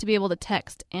Yeah. to be able to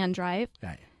text and drive.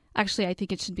 Right. Actually, I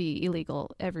think it should be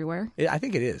illegal everywhere. I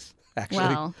think it is, actually.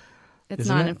 Well, it's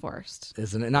Isn't not it? enforced.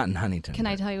 Isn't it? Not in Huntington. Can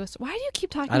I but- tell you why do you keep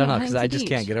talking I don't know, about because I Huntington just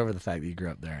Beach? can't get over the fact that you grew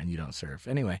up there and you don't surf.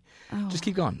 Anyway, just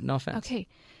keep going. No offense. Okay.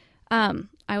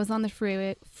 I was on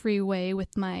the freeway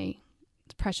with my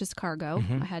precious cargo.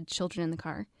 Mm-hmm. I had children in the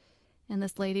car. And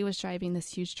this lady was driving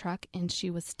this huge truck, and she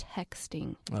was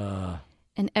texting.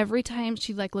 And every time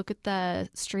she'd look at the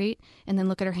street and then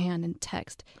look at her hand and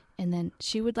text. And then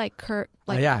she would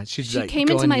she came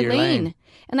go into my your lane,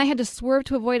 and I had to swerve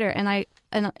to avoid her. And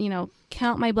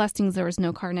count my blessings, there was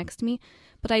no car next to me,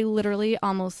 but I literally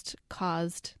almost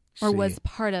caused or was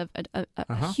part of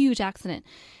a huge accident.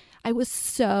 I was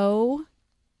so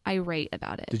irate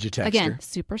about it. Did you text Again, her?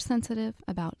 super sensitive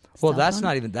about Well, cell that's phone.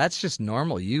 not even. That's just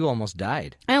normal. You almost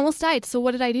died. I almost died. So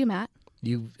what did I do, Matt?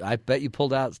 I bet you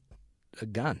pulled out a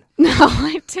gun. No,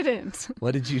 I didn't.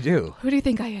 What did you do? Who do you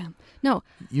think I am? No,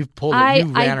 You pulled. You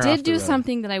ran I her did off do the road.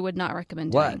 something that I would not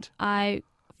recommend What? doing. I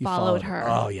You followed her.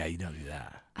 Oh yeah, you don't do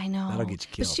that. I know. That'll get you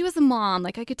killed. But she was a mom.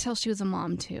 I could tell she was a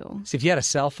mom too. See, if you had a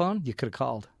cell phone, you could have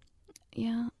called.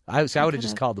 Yeah. I would have just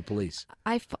could've. called the police.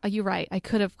 You're right. I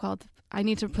could have called. I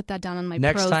need to put that down on my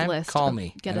Next pros time, list. call of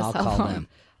me, Get and a I'll cell call phone. them.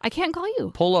 I can't call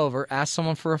you. Pull over, ask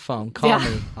someone for a phone, call Yeah.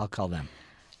 me, I'll call them.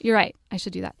 You're right. I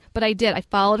should do that. But I did. I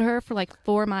followed her for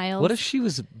 4 miles. What if she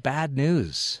was bad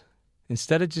news?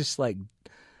 Instead of just La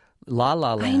La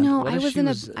Land. I know. what I if was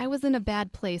she I was in a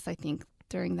bad place, I think,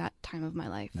 during that time of my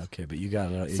life. Okay, but you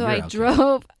got it. So I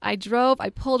drove, I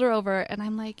pulled her over, and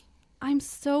I'm like, I'm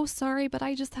so sorry, but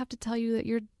I just have to tell you that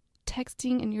you're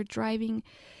texting and you're driving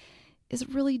is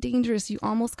really dangerous. You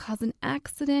almost caused an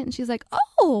accident. And she's like,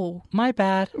 oh, My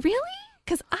bad. really?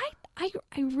 Because I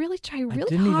really try I really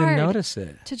didn't hard even notice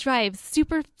it. to drive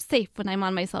super safe when I'm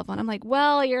on my cell phone. I'm like,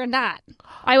 well, you're not.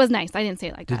 I was nice. I didn't say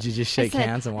it like that. Did you just shake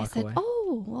hands and walk I said, away?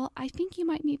 oh, well, I think you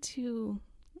might need to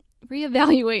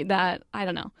reevaluate that. I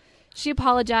don't know. She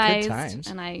apologized, times.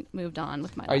 and I moved on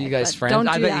with my life. Are you guys but friends? Don't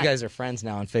I do bet that. you guys are friends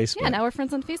now on Facebook. Yeah, now we're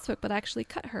friends on Facebook, but I actually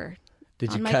cut her.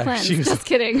 Did you on my cut? cleanse. She was, Just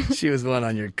kidding. She was one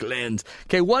on your cleanse.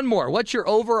 Okay, one more. What's your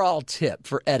overall tip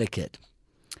for etiquette?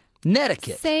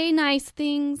 Netiquette. Say nice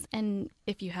things, and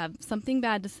if you have something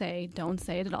bad to say, don't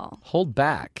say it at all. Hold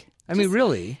back. I mean,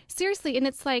 really. Seriously, and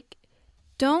it's like,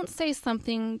 don't say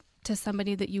something to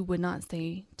somebody that you would not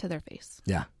say to their face.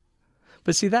 Yeah.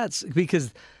 But see, that's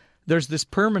because there's this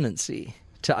permanency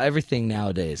to everything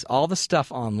nowadays. All the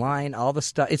stuff online, all the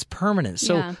stuff, it's permanent.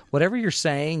 So whatever you're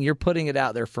saying, you're putting it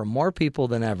out there for more people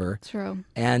than ever. True.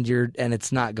 And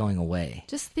it's not going away.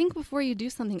 Just think before you do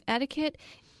something. Etiquette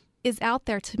is out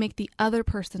there to make the other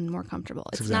person more comfortable.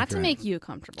 It's not to make you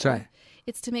comfortable. That's right.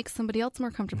 It's to make somebody else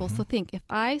more comfortable. So think, if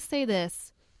I say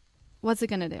this, what's it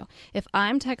going to do? If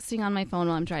I'm texting on my phone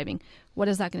while I'm driving, what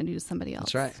is that going to do to somebody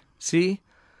else? That's right. See?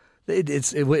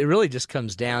 It really just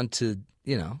comes down to,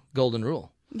 golden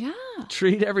rule. Yeah.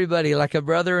 Treat everybody like a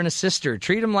brother and a sister.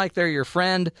 Treat them like they're your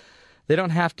friend. They don't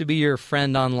have to be your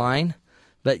friend online,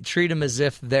 but treat them as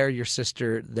if they're your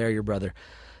sister, they're your brother.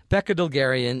 Becca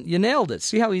Dulgarian, you nailed it.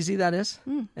 See how easy that is?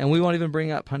 And we won't even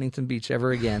bring up Huntington Beach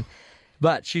ever again.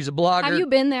 But she's a blogger. Have you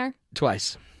been there?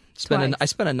 Twice. I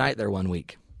spent a night there 1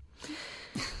 week.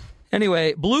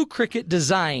 Anyway,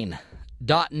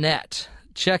 bluecricketdesign.net.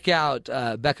 Check out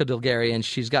Becca Dulgarian.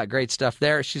 She's got great stuff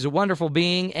there. She's a wonderful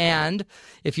being. And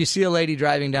if you see a lady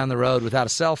driving down the road without a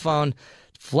cell phone,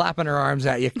 flapping her arms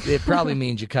at you, it probably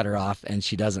means you cut her off and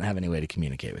she doesn't have any way to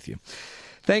communicate with you.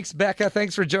 Thanks, Becca.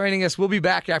 Thanks for joining us. We'll be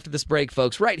back after this break,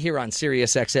 folks, right here on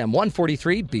Sirius XM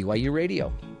 143 BYU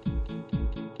Radio.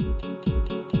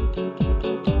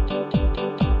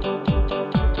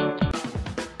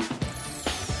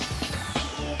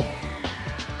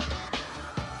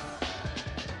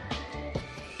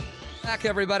 Back,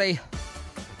 everybody,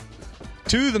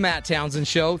 to the Matt Townsend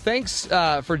Show. Thanks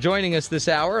for joining us this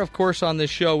hour. Of course, on this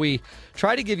show, we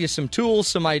try to give you some tools,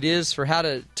 some ideas for how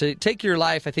to take your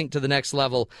life, I think, to the next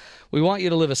level. We want you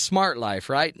to live a smart life,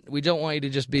 right? We don't want you to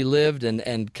just be lived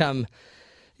and come,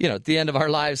 at the end of our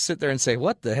lives, sit there and say,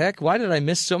 what the heck? Why did I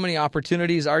miss so many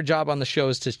opportunities? Our job on the show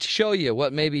is to show you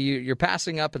what maybe you're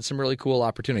passing up and some really cool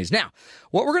opportunities. Now,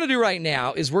 what we're going to do right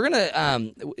now is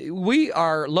we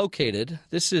are located,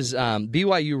 this is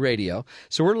BYU Radio,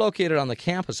 so we're located on the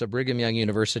campus of Brigham Young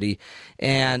University,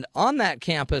 and on that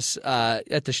campus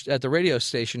at the radio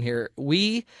station here,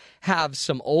 we have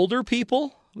some older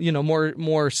people,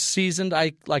 more seasoned,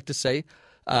 I like to say,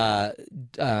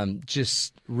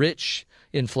 just rich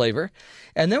in flavor.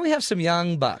 And then we have some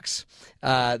young bucks,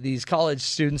 these college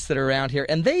students that are around here,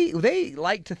 and they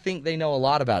like to think they know a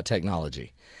lot about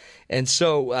technology. And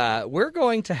so we're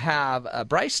going to have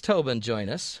Bryce Tobin join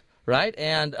us, right?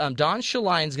 And Don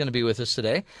Shaline's going to be with us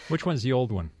today. Which one's the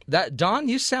old one? Don,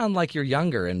 you sound like you're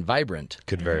younger and vibrant.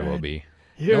 Could very well be.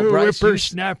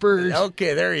 Whippersnappers.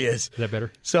 Okay, there he is. Is that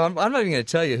better? So I'm not even going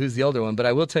to tell you who's the older one, but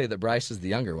I will tell you that Bryce is the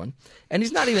younger one. And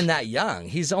he's not even that young.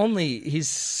 He's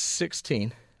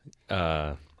 16.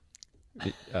 No.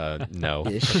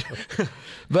 Ish.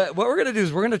 But what we're going to do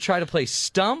is we're going to try to play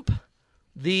Stump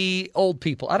the Old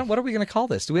People. What are we going to call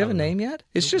this? Do we have a name yet?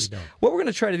 It's just what we're going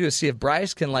to try to do is see if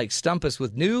Bryce can stump us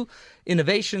with new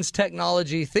innovations,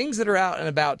 technology, things that are out and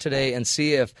about today, and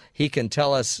see if he can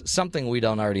tell us something we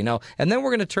don't already know. And then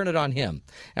we're going to turn it on him.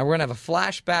 And we're going to have a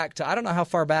flashback to, I don't know how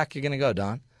far back you're going to go,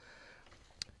 Don.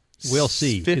 We'll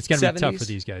see. It's going to be tough 70s? for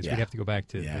these guys. Yeah. We'd have to go back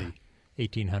to the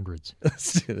 1800s.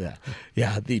 Let's do that.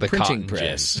 Yeah, the printing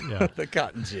press. Yeah. The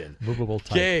cotton gin. Movable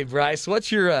type. Okay, Bryce,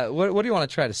 what's your what do you want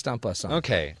to try to stump us on?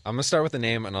 Okay, I'm going to start with a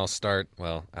name, and I'll start,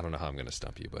 I don't know how I'm going to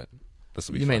stump you, but this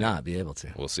will be You fun. may not be able to.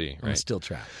 We'll see, I'm right? still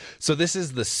try. So this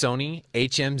is the Sony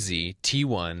HMZ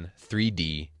T1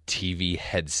 3D TV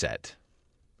headset.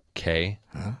 Okay?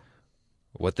 Huh?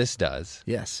 What this does,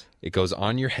 Yes. it goes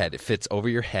on your head. It fits over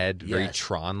your head, very Yes.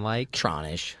 Tron-like.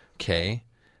 Tronish. Okay.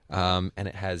 And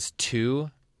it has two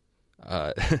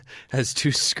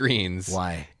screens.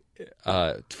 Why?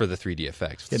 For the 3D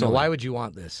effects. So why would you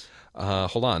want this?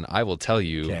 Hold on. I will tell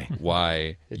you Okay.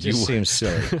 why. It just seems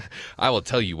silly. I will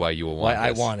tell you why you will Why want I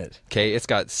this. want it. Okay, it's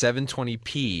got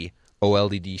 720p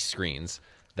OLED screens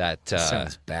that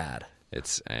Sounds bad.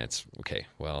 it's okay.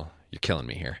 Well, you're killing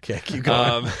me here. Okay, keep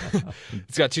going.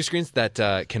 It's got two screens that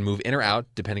can move in or out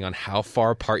depending on how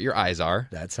far apart your eyes are.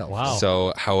 That's helpful. Wow.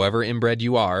 So, however inbred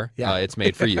you are, Yeah. it's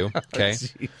made for you. Okay.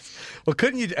 Jeez. Well,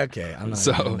 couldn't you? Okay, I'm not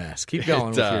So even a mess. Keep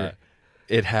going.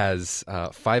 It has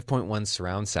 5.1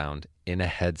 surround sound in a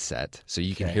headset, so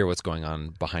you can Okay. hear what's going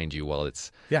on behind you while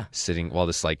it's sitting. While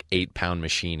this 8-pound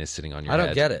machine is sitting on your I head.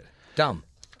 don't get it. Dumb.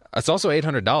 It's also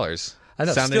 $800. I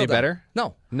know. Sound still any dumb. better?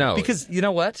 No. No. Because you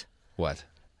know what? What?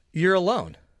 You're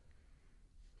alone.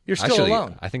 You're still Actually,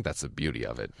 alone. I think that's the beauty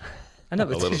of it. I know,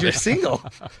 but because you're single.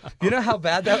 You know how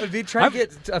bad that would be? Try to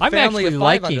get a I'm family of actually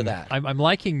 5 liking, under that. I'm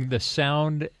liking the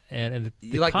sound and the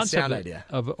You like the concept sound idea.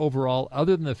 of overall,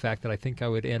 other than the fact that I think I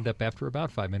would end up after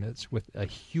about 5 minutes with a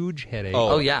huge headache.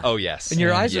 Oh, yeah. Oh, yes. And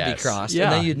your eyes yes. would be crossed, Yeah,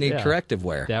 and then you'd need yeah. corrective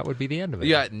wear. That would be the end of it.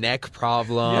 You got neck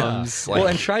problems. Well,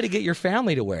 and try to get your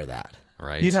family to wear that.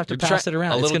 Right. You'd have to pass it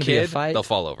around. A It's little going to be a kid, fight. they'll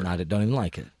fall over. No, I don't even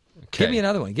like it. Okay. Give me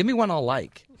another one. Give me one I'll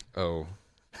like. Oh,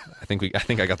 I think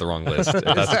I got the wrong list. If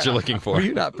that's what you're looking for. Were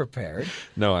you not prepared?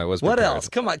 No, I was What prepared. else?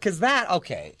 Come on, because that,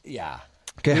 okay, yeah.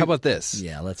 Okay, how about this?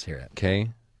 Yeah, let's hear it. Okay,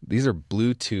 these are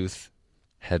Bluetooth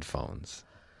headphones.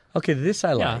 Okay, this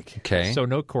I Yeah. like. Okay. So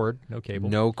no cord, no cable.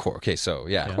 No cord. Okay, so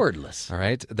yeah. Cordless. All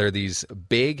right. They're these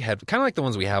big head, kind of like the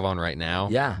ones we have on right now.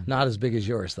 Yeah, not as big as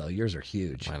yours, though. Yours are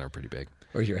huge. Mine are pretty big.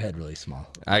 Or is your head really small?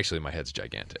 Actually, my head's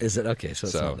gigantic. Is it? Okay, so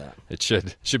it's not that. It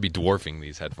should be dwarfing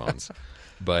these headphones.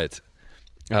 But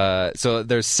so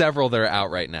there's several that are out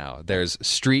right now. There's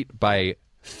Street by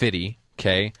Fitty.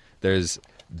 Okay. There's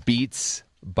Beats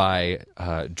by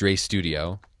Dre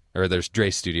Studio, or there's Dre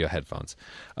Studio headphones.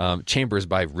 Chambers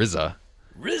by RZA.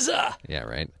 RZA. Yeah,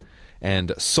 right.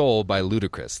 And Soul by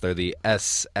Ludacris. They're the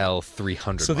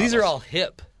SL300. So these are all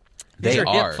hip. They These are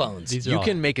are hip phones. These are You all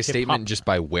can make a hip-hop. statement just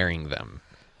by wearing them.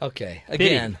 Okay.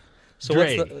 Again. So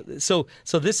Dre. what's the,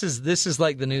 so this is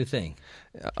like the new thing.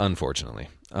 Unfortunately,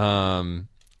 Yeah.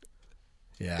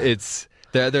 it's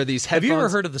they're these Have headphones. you ever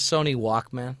heard of the Sony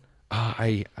Walkman?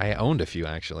 I owned a few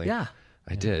actually. Yeah.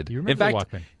 I did. You remember in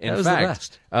fact, the Walkman. In That was the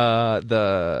fact,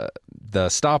 the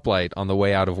stoplight on the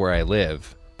way out of where I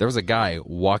live, there was a guy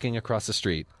walking across the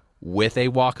street with a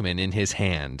Walkman in his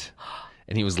hand,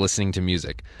 and he was listening to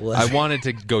music. I wanted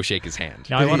to go shake his hand.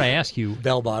 Now I want to ask you,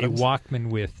 Bell a bottoms? Walkman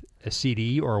with a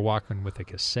CD or a Walkman with a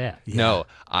cassette? No,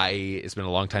 it's been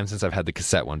a long time since I've had the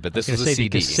cassette one, but this I was was gonna a say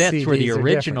CD. the cassettes were the CDs are different,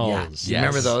 originals. yeah. You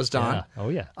remember Yes. those, Don? Yeah. Oh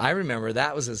yeah. I remember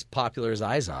that was as popular as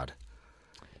iZod.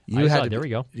 iZod, there we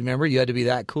go. You remember you had to be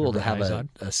that cool to have Remember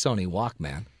a Sony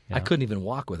Walkman. I Yeah. couldn't even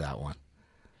walk without one.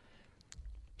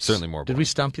 Certainly more. Did we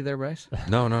stump you there, Bryce?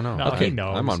 No. No, he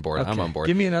knows. I'm on board. I'm Okay. on board.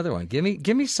 Give me another one. Give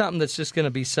me something that's just going to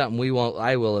be something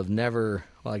I will have never.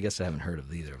 Well, I guess I haven't heard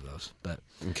of either of those. But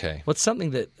Okay. what's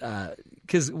something that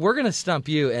because we're going to stump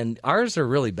you, and ours are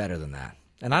really better than that.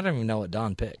 And I don't even know what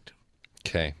Don picked.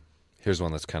 Okay. Here's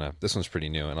one that's this one's pretty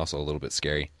new and also a little bit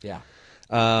scary. Yeah.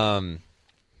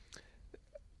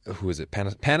 Who is it?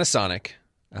 Panasonic.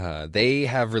 They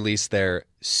have released their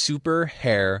Super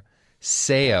Hair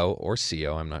Seo or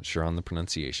Seo. I'm not sure on the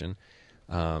pronunciation.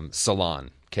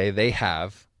 Salon. Okay. They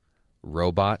have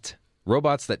robots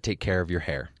that take care of your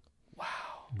hair.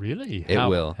 Really? It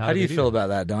will. How do you feel about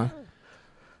that, Don?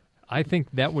 I think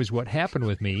that was what happened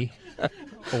with me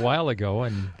a while ago,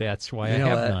 and that's why I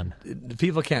have none.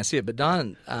 People can't see it, but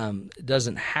Don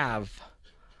doesn't have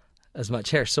as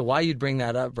much hair. So why you'd bring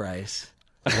that up, Bryce?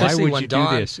 Why Especially would when you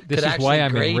Don do this? This could is actually why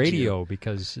I'm grade in you. radio,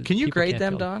 because Can you people grade can't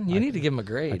them, tell. Don? You need to give them a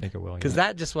grade. I think I will, Because yeah.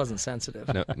 that just wasn't sensitive.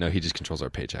 No, he just controls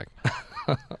our paycheck.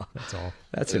 That's all.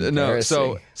 That's No,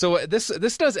 embarrassing. so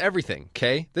this does everything,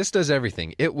 okay? This does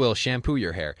everything. It will shampoo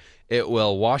your hair. It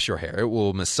will wash your hair. It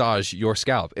will massage your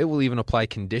scalp. It will even apply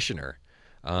conditioner.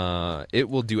 It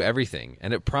will do everything,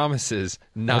 and it promises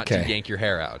not to Okay. yank your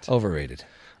hair out. Overrated.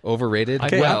 Overrated?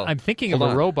 Well, I'm thinking of hold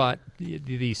a on. robot,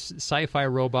 the sci-fi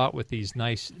robot with these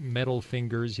nice metal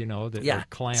fingers, that Yeah. are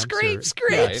clamps. Scrape, or,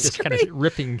 scrape, yeah, just kind scrape. of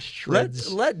ripping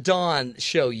shreds. Let Don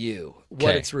show you what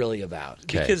Okay. it's really about.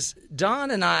 Okay. Because Don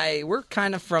and I, we're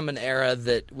kind of from an era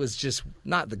that was just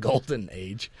not the golden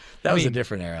age. That was a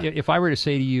different era. If I were to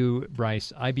say to you,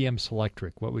 Bryce, IBM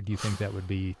Selectric, what would you think that would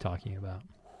be talking about?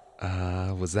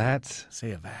 Was that? Say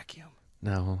a vacuum.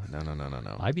 No.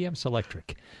 IBM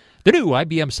Selectric. The new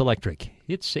IBM Selectric.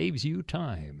 It saves you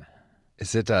time.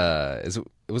 Was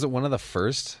it one of the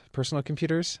first personal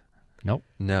computers? Nope.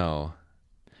 No.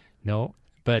 No.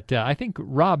 But I think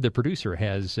Rob, the producer,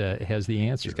 has the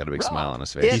answer. He's got a big smile on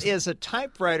his face. It is a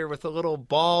typewriter with a little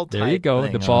ball There you type go.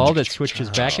 thing The on ball it. that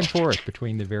switches back and forth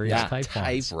between the various Yeah, type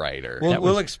fonts. Typewriter.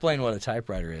 We'll explain what a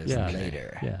typewriter is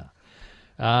later.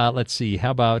 Yeah. Let's see. How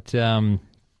about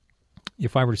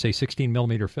if I were to say 16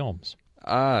 millimeter films?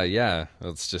 Yeah.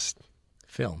 It's just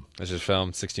Film.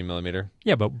 film, 16 millimeter.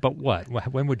 Yeah, but what?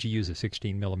 When would you use a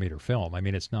 16 millimeter film? I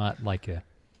mean, it's not like a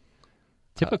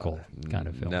typical kind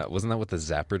of film. No, wasn't that what the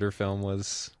Zapruder film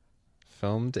was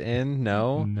filmed in?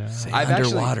 No. Say I've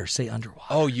underwater. Say underwater.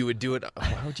 Oh, you would do it.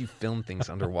 Why would you film things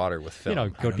underwater with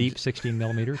film? Go deep 16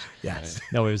 millimeters. Yes.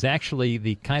 No, it was actually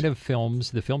the kind of films,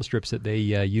 the film strips that they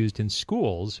used in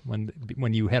schools when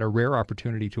you had a rare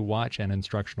opportunity to watch an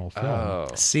instructional film. Oh.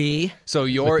 See? So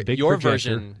With your the big your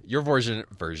projector.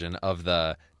 version of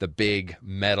the the big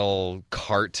metal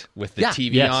cart with the Yeah.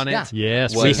 TV Yes. on it. Yeah.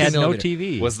 Yes, Was- we had no millimeter.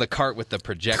 TV. Was the cart with the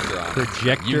projector on it.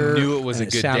 Projector. You knew it was a And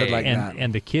it good sounded day. like and that.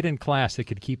 and the kid in class that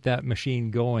could keep that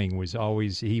machine going was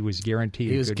guaranteed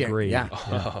He a was good grade.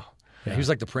 yeah. Yeah, he was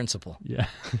like the principal. Yeah.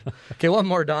 Okay, one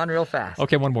more, Don, real fast.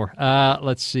 Okay, one more.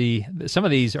 Let's see. Some of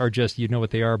these are just, you know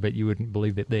what they are, but you wouldn't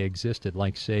believe that they existed.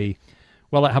 Like, say,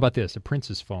 well, how about this? A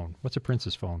Prince's phone. What's a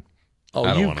Prince's phone? Oh,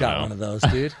 I don't you've wanna got know. one of those,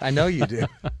 dude. I know you do.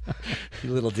 You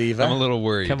little diva. I'm a little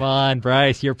worried. Come on,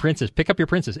 Bryce, you're a princess. Pick up your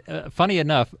princess. Funny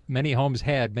enough, many homes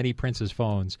had many Prince's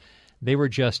phones. They were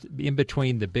just in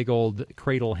between the big old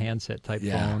cradle handset type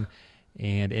phone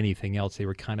and anything else. They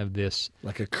were kind of this.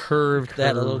 Like a curved,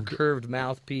 that little curved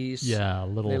mouthpiece. Yeah,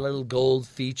 The little gold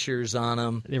features on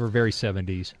them. They were very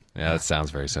 70s. Yeah, that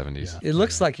sounds very 70s. It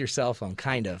looks like your cell phone,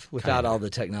 kind of, without all the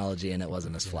technology, and it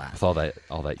wasn't as flat. With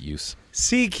all that use.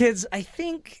 See, kids, I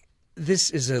think this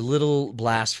is a little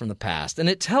blast from the past, and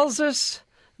it tells us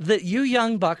that you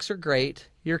young bucks are great.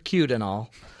 You're cute and all,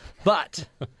 but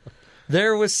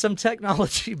there was some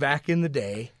technology back in the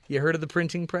day. You heard of the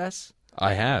printing press?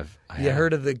 I have. You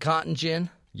heard of the cotton gin?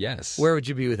 Yes. Where would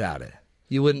you be without it?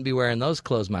 You wouldn't be wearing those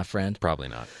clothes, my friend. Probably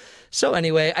not. So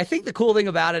anyway, I think the cool thing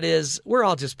about it is we're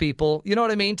all just people. You know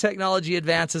what I mean? Technology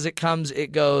advances, it comes,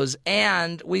 it goes,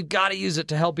 and we've got to use it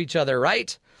to help each other,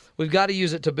 right? We've got to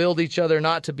use it to build each other,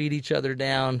 not to beat each other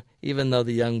down, even though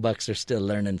the young bucks are still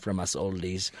learning from us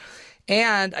oldies.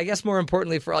 And I guess more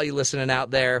importantly for all you listening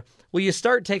out there, will you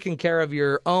start taking care of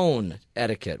your own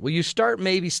etiquette? Will you start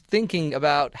maybe thinking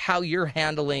about how you're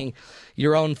handling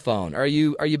your own phone? Are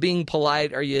you being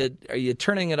polite? Are you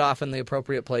turning it off in the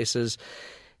appropriate places?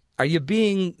 Are you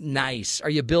being nice? Are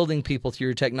you building people through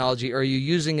your technology? Or are you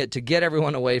using it to get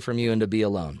everyone away from you and to be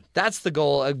alone? That's the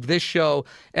goal of this show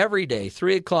every day,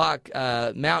 3 o'clock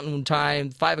Mountain Time,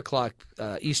 5 o'clock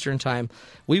Eastern Time.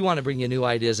 We want to bring you new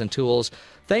ideas and tools.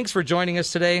 Thanks for joining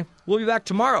us today. We'll be back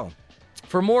tomorrow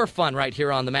for more fun right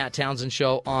here on The Matt Townsend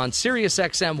Show on Sirius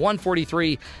XM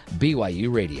 143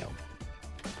 BYU Radio.